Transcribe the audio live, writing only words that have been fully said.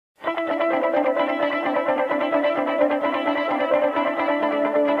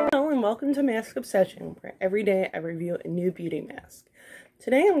Welcome to Mask Obsession, where every day I review a new beauty mask.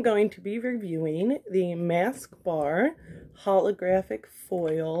 Today I'm going to be reviewing the Masque Bar Holographic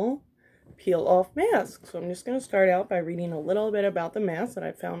Foil Peel Off Mask. So I'm just going to start out by reading a little bit about the mask that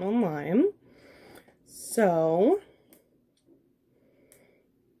I found online. So,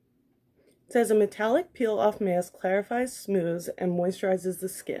 it says a metallic peel-off mask clarifies, smooths, and moisturizes the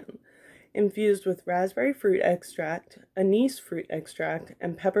skin. Infused with raspberry fruit extract, anise fruit extract,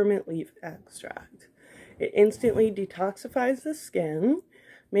 and peppermint leaf extract. It instantly detoxifies the skin,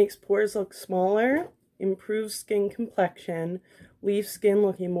 makes pores look smaller, improves skin complexion, leaves skin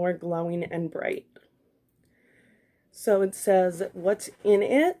looking more glowing and bright. So it says what's in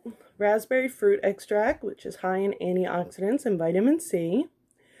it: raspberry fruit extract, which is high in antioxidants and vitamin C,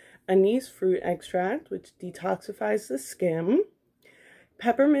 anise fruit extract, which detoxifies the skin,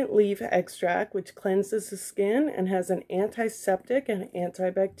 peppermint leaf extract, which cleanses the skin and has an antiseptic and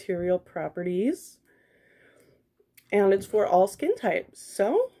antibacterial properties. And it's for all skin types.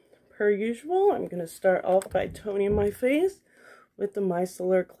 So, per usual, I'm going to start off by toning my face with the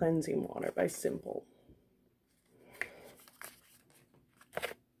Micellar Cleansing Water by Simple.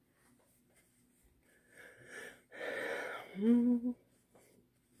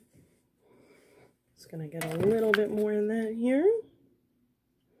 Just going to get a little bit more of that here.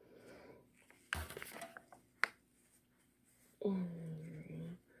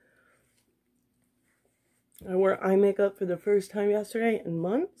 I wore eye makeup for the first time yesterday in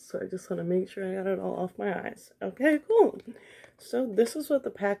months, so I just want to make sure I got it all off my eyes. Okay, cool. So this is what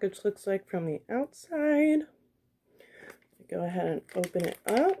the package looks like from the outside. Go ahead and open it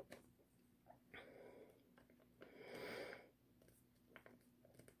up.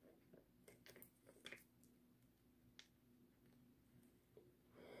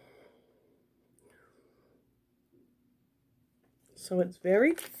 So it's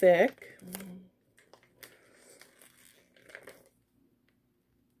very thick.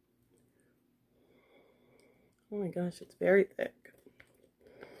 Oh my gosh, it's very thick.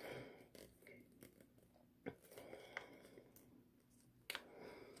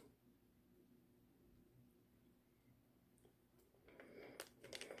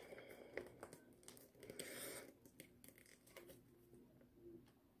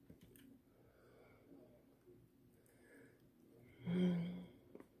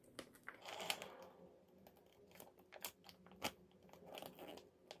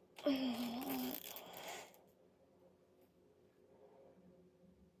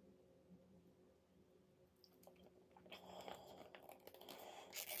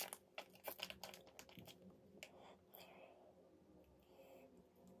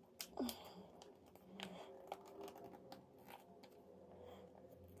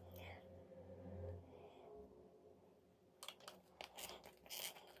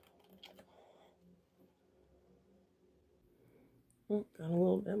 Oh, got a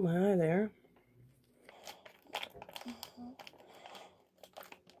little bit in my eye there.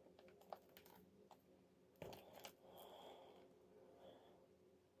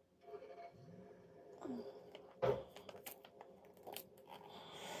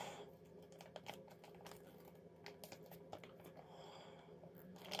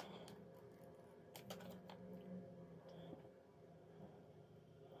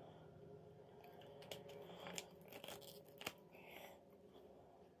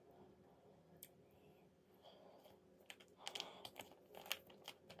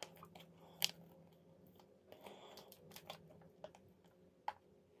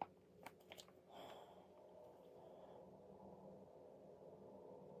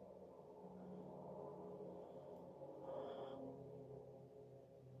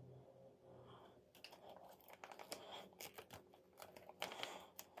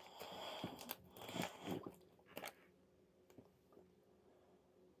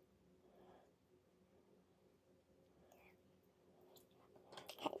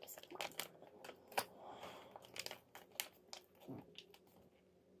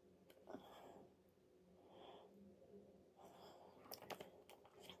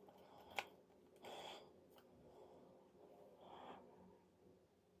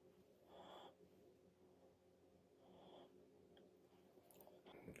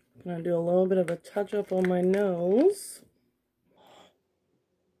 I'm going to do a little bit of a touch up on my nose.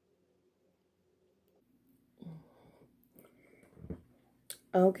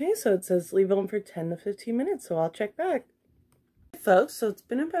 Okay, so it says leave on for 10 to 15 minutes, so I'll check back. Okay, folks, so it's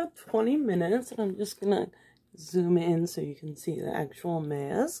been about 20 minutes, and I'm just going to zoom in so you can see the actual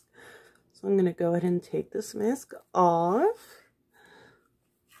mask. So I'm going to go ahead and take this mask off.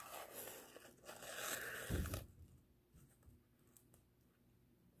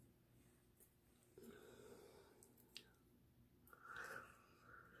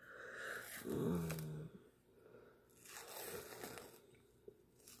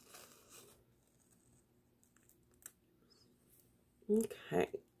 Okay,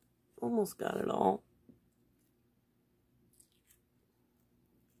 almost got it all.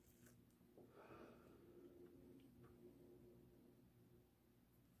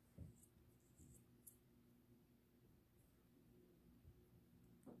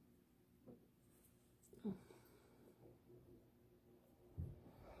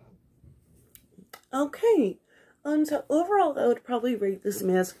 Okay, so overall I would probably rate this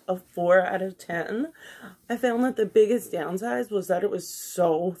mask a 4 out of 10. I found that the biggest downside was that it was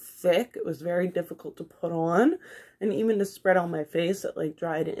so thick. It was very difficult to put on, and even to spread on my face, it like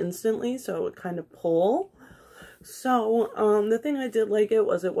dried instantly, so it would kind of pull. So, the thing I did like it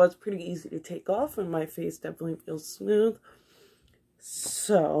was pretty easy to take off, and my face definitely feels smooth.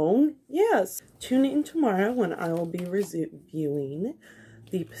 So, yes, tune in tomorrow when I will be reviewing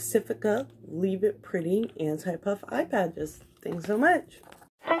the Pacifica Leave It Pretty Anti-Puff Eye Patches. Thanks so much.